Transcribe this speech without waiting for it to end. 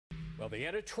The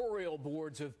editorial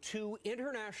boards of two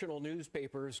international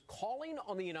newspapers calling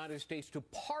on the United States to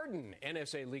pardon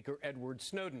NSA leaker Edward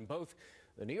Snowden. Both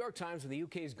the New York Times and the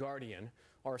UK's Guardian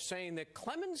are saying that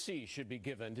clemency should be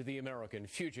given to the American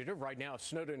fugitive. Right now, if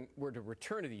Snowden were to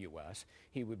return to the U.S.,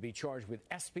 he would be charged with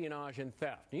espionage and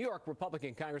theft. New York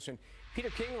Republican Congressman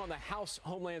Peter King on the House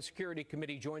Homeland Security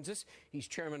Committee joins us. He's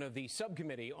chairman of the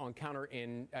subcommittee on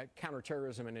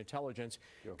counterterrorism and intelligence.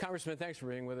 Congressman, thanks for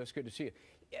being with us. Good to see you.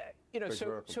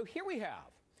 So here we have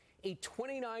a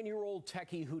 29-year-old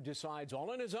techie who decides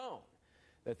all on his own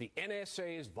that the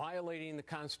NSA is violating the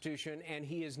Constitution, and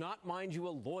he is not, mind you, a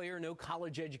lawyer, no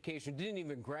college education, didn't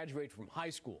even graduate from high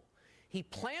school. He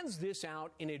plans this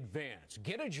out in advance,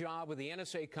 get a job with the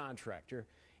NSA contractor,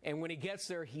 and when he gets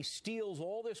there, he steals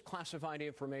all this classified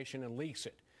information and leaks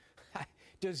it.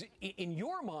 In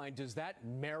your mind, does that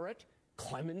merit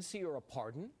clemency or a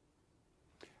pardon?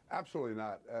 Absolutely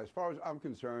not. As far as I'm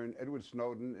concerned, Edward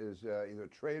Snowden is either a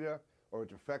traitor or a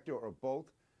defector or both.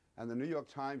 And the New York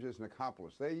Times is an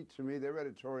accomplice. To me, their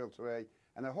editorial today,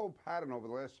 and the whole pattern over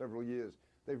the last several years,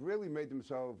 they've really made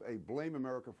themselves a blame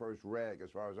America first rag, as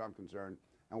far as I'm concerned.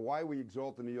 And why we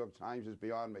exalt the New York Times is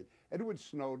beyond me. Edward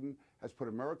Snowden has put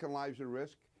American lives at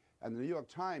risk. And the New York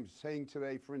Times saying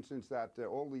today, for instance, that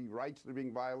all the rights that are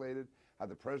being violated,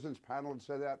 the president's panel had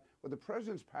said that. What the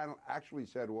president's panel actually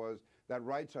said was that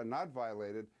rights are not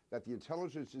violated, that the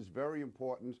intelligence is very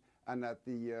important, and that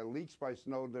the leaks by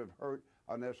Snowden have hurt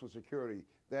our national security.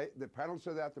 The panel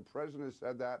said that, the president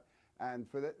said that, and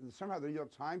for that, somehow the New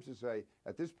York Times to say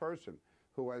that this person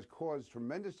who has caused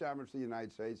tremendous damage to the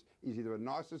United States, he's either a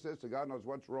narcissist or God knows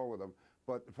what's wrong with him,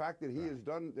 but the fact that he has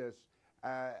done this,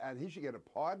 and he should get a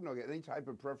pardon or get any type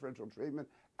of preferential treatment,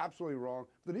 absolutely wrong.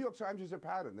 The New York Times is a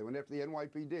pattern. They went after the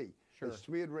NYPD. Sure. They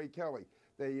smeared Ray Kelly.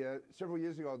 They several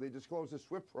years ago, they disclosed the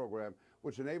SWIFT program,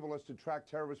 which enabled us to track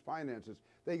terrorist finances.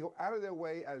 They go out of their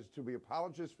way as to be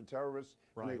apologists for terrorists,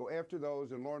 right, and they go after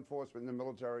those in law enforcement and the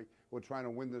military who are trying to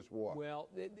win this war. Well,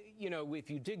 you know, if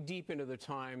you dig deep into the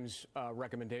Times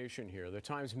recommendation here, the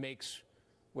Times makes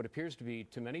what appears to be,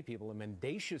 to many people, a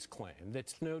mendacious claim that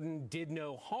Snowden did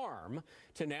no harm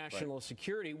to national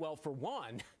security. Well, for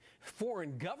one,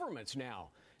 foreign governments now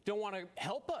don't want to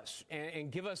help us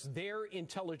and give us their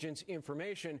intelligence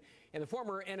information. And the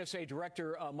former NSA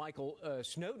director, Michael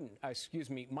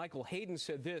Hayden,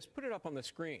 said this. Put it up on the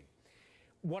screen.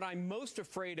 What I'm most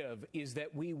afraid of is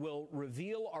that we will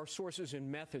reveal our sources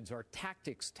and methods, our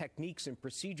tactics, techniques, and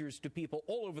procedures to people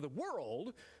all over the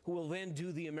world who will then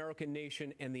do the American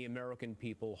nation and the American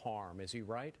people harm. Is he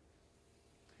right?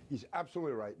 He's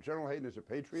absolutely right. General Hayden is a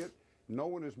patriot. No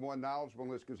one is more knowledgeable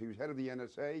in this because he was head of the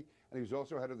NSA and he was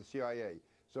also head of the CIA.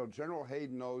 So General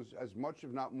Hayden knows as much,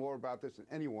 if not more, about this than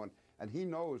anyone, and he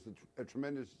knows the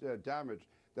tremendous damage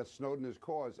that Snowden has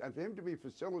caused. And for him to be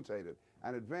facilitated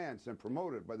and advanced and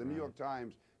promoted by the New York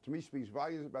Times, to me, speaks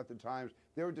volumes about the Times.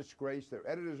 They're a disgrace. Their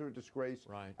editors are a disgrace.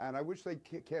 Right. And I wish they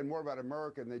cared more about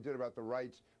America than they did about the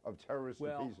rights of terrorists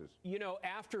and pieces. You know,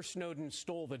 after Snowden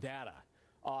stole the data,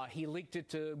 he leaked it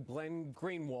to Glenn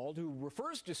Greenwald, who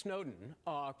refers to Snowden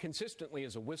consistently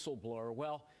as a whistleblower.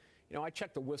 Well, you know, I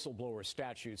checked the whistleblower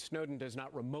statute. Snowden does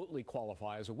not remotely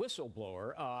qualify as a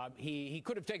whistleblower. He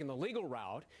could have taken the legal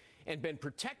route and been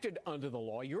protected under the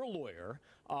law. You're a lawyer.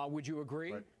 Would you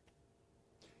agree? Right.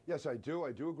 Yes, I do.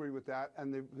 I do agree with that.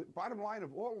 And the bottom line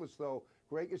of all this, though,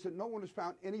 Greg, is that no one has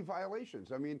found any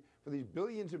violations. I mean, for these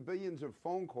billions and billions of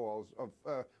phone calls,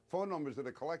 of phone numbers that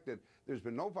are collected, there's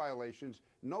been no violations.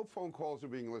 No phone calls are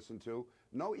being listened to.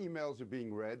 No emails are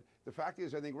being read. The fact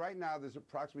is, I think right now there's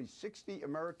approximately 60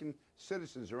 American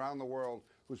citizens around the world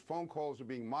whose phone calls are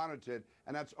being monitored,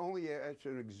 and that's only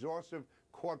after an exhaustive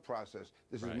court process.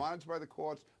 This is monitored by the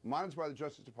courts, monitored by the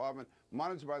Justice Department,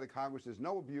 monitored by the Congress. There's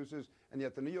no abuses, and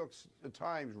yet the New York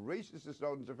Times races to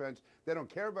Snowden's defense. They don't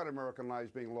care about American lives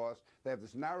being lost. They have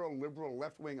this narrow, liberal,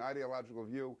 left-wing ideological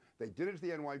view. They did it to the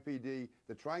NYPD.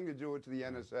 They're trying to do it to the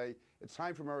NSA. It's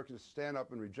time for Americans to stand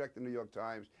up and reject the New York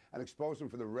Times and expose them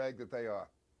for the rag that they are.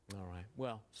 All right.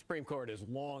 Well, Supreme Court has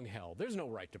long held there's no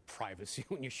right to privacy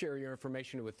when you share your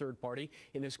information to a third party,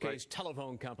 in this case,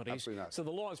 telephone companies. Absolutely not. So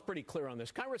the law is pretty clear on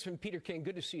this. Congressman Peter King,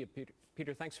 good to see you, Peter.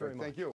 Peter, thanks very much. Thank you.